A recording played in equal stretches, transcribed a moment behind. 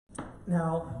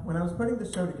Now, when I was putting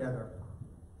the show together,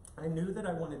 I knew that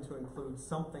I wanted to include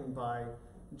something by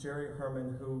Jerry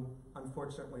Herman, who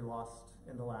unfortunately lost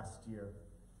in the last year.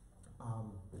 I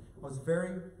was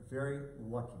very, very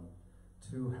lucky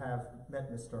to have met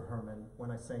Mr. Herman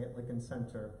when I sang at Lincoln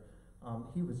Center.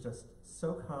 He was just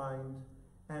so kind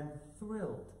and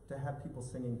thrilled to have people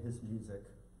singing his music.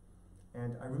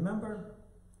 And I remember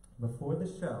before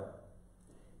the show,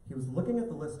 he was looking at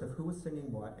the list of who was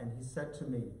singing what, and he said to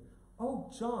me, "Oh,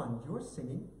 John, you're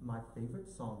singing my favorite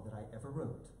song that I ever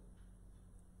wrote."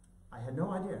 I had no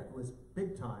idea. It was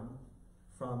Big Time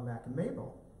from Mac and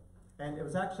Mabel. And it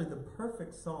was actually the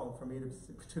perfect song for me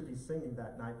to be singing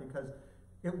that night because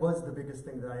it was the biggest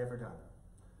thing that I ever done.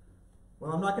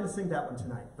 Well, I'm not going to sing that one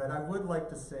tonight, but I would like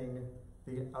to sing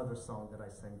the other song that I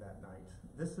sang that night.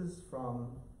 This is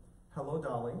from Hello,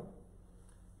 Dolly,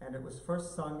 and it was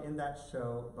first sung in that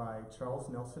show by Charles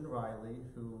Nelson Riley,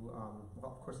 who, well,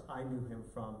 of course, I knew him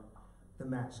from The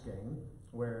Match Game,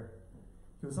 where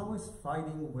he was always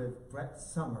fighting with Brett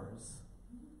Summers.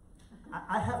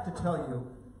 I have to tell you,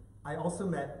 I also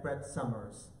met Brett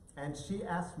Summers, and she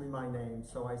asked me my name,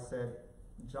 so I said,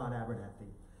 John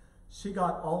Abernathy. She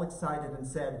got all excited and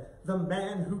said, "The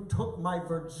man who took my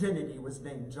virginity was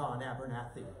named John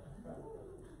Abernathy."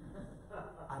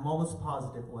 I'm almost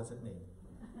positive it wasn't me.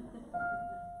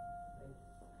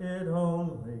 It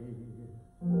only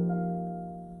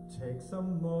takes a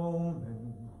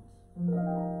moment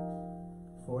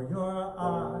for your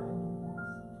eyes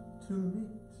to meet,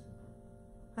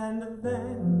 and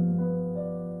then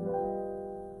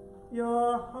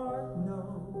your heart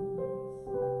knows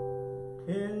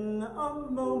in a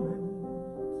moment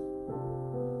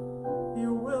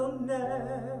you will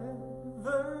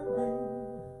never be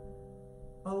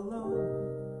alone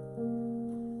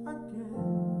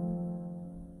again.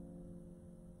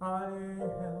 I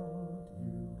held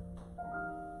you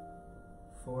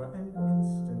for an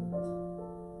instant,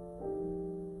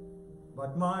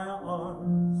 but my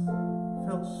arms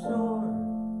felt sure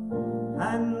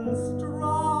and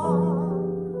strong.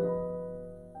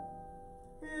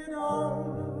 It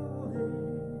only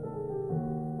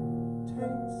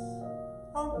takes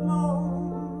a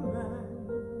moment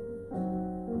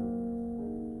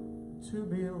to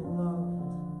be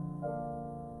loved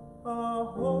a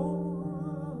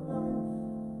whole life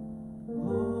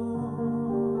long.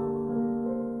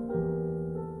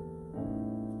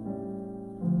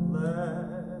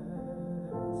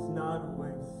 Let's not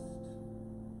waste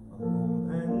a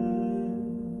moment.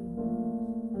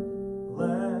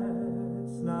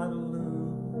 Let's not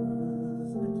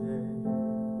lose a day.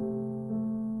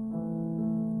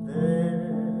 There's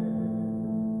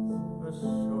a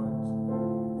short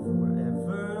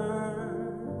forever,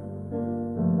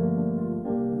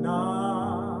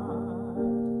 not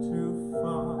too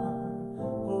far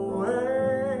away.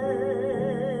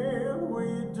 We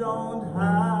don't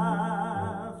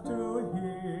have to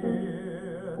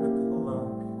hear the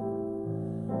clock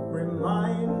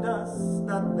remind us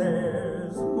that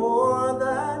there's more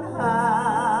than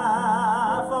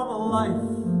half of a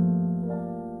life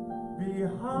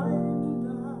behind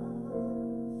us.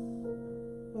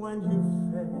 When you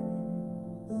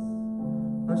face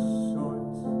a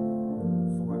short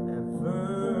forever,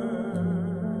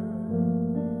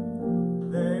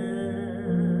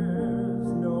 there's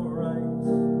no right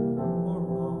or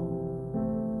wrong.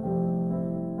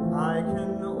 I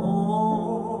can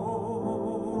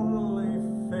only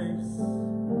face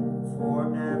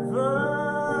forever.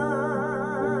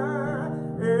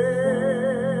 If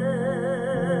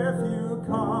you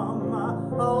come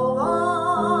along,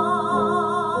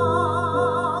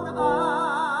 I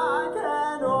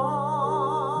can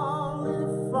only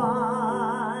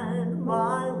find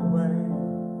my way.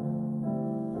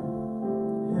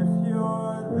 If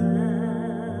you're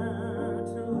there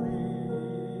to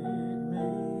lead me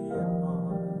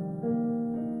on,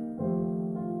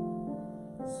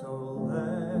 so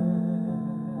let's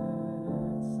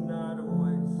not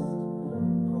waste a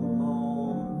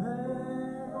moment.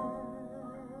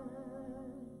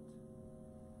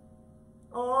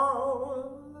 Oh,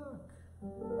 look,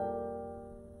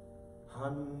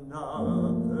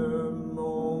 another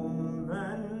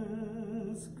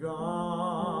moment's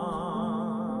gone,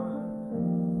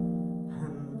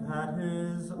 and that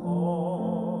is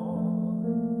all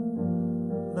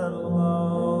that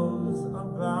love's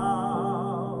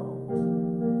about,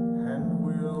 and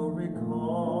we'll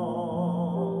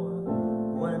recall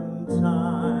when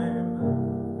time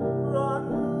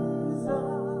runs out,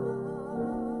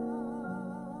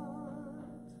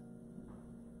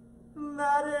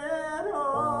 that it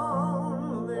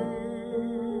only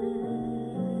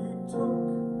took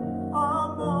a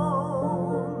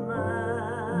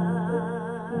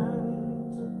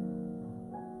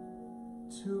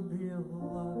to be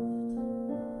loved